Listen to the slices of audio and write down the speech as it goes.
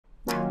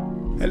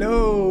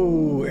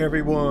Hello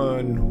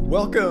everyone,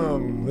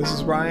 welcome. This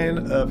is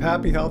Ryan of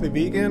Happy Healthy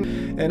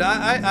Vegan, and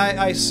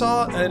I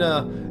saw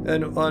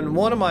on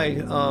one of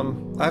my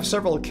I have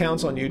several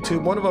accounts on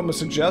YouTube. One of them was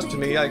suggested to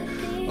me by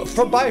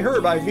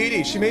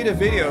VD. She made a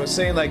video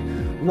saying like,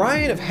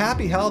 Ryan of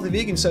Happy Healthy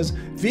Vegan says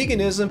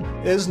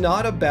veganism is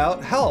not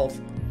about health.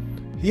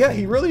 Yeah,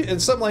 he really,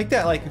 and something like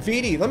that. Like,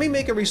 VD, let me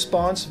make a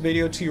response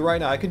video to you right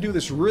now. I can do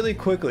this really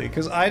quickly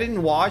because I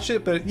didn't watch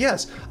it, but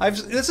yes,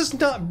 this is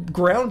not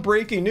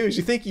groundbreaking news.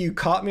 You think you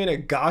caught me in a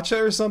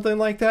gotcha or something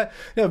like that?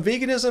 No,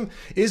 veganism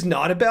is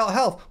not about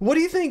health. What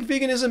do you think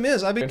veganism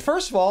is? I mean,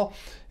 first of all,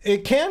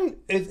 it can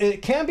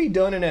be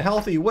done in a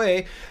healthy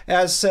way,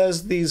 as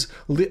says these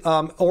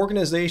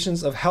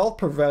organizations of health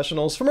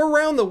professionals from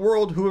around the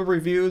world who have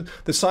reviewed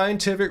the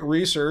scientific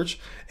research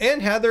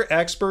and had their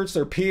experts,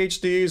 their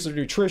PhDs, their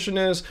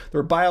nutritionists,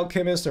 their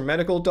biochemists, their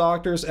medical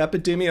doctors,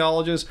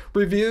 epidemiologists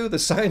review the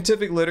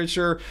scientific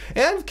literature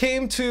and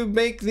came to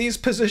make these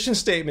position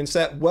statements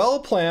that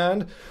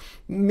well-planned,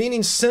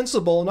 meaning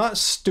sensible, not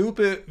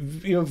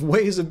stupid,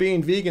 ways of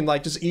being vegan,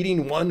 like just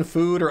eating one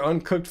food or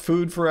uncooked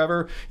food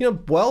forever.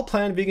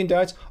 Well-planned vegan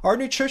diets are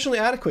nutritionally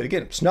adequate.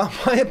 Again, it's not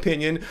my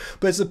opinion,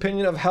 but it's the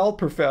opinion of health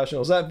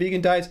professionals that vegan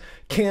diets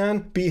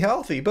can be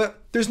healthy. But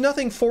there's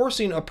nothing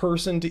forcing a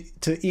person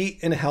to eat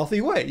in a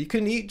healthy way. You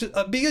can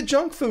be a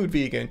junk food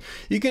vegan.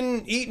 You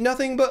can eat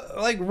nothing but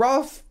like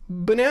raw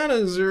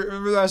bananas or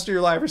the rest of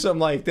your life or something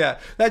like that.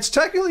 That's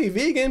technically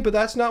vegan, but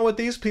that's not what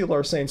these people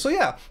are saying. So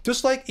yeah,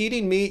 just like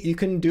eating meat, you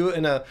can do it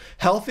in a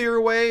healthier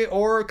way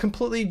or a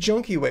completely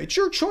junky way. It's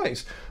your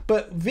choice.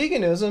 But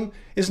veganism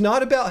is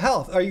not about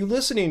health. Are you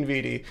listening,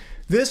 VD?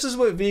 This is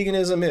what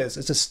veganism is.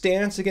 It's a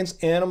stance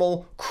against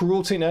animal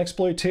cruelty and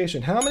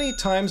exploitation. How many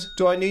times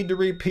do I need to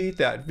repeat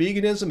that?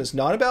 Veganism is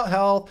not about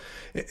health,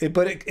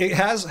 but it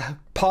has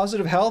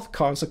positive health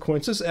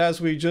consequences,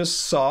 as we just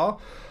saw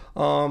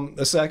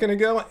a second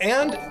ago,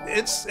 and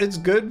it's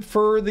good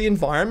for the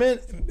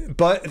environment,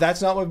 but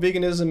that's not what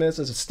veganism is.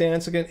 It's a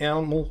stance against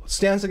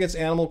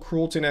animal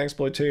cruelty and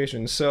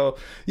exploitation. So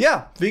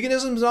yeah,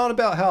 veganism is not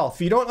about health.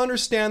 If you don't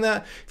understand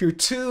that, if you're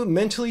too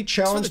mentally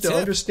challenged to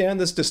understand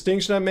this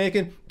distinction I'm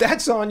making,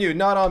 that's on you,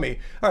 not on me.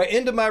 All right,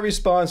 into my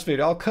response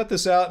video. I'll cut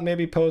this out and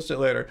maybe post it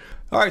later.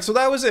 All right, so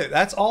that was it.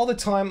 That's all the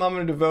time I'm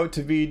going to devote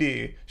to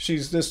VD.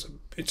 She's just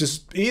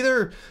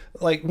either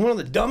like one of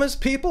the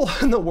dumbest people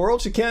in the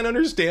world. She can't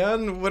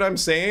understand what I'm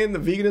saying. The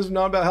veganism is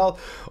not about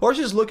health, or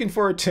she's looking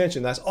for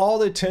attention. That's all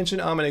the attention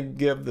I'm going to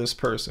give this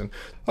person.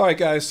 All right,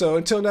 guys. So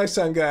until next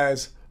time,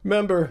 guys,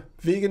 remember,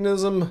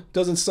 veganism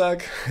doesn't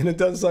suck, and it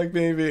doesn't suck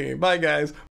being vegan. Bye, guys.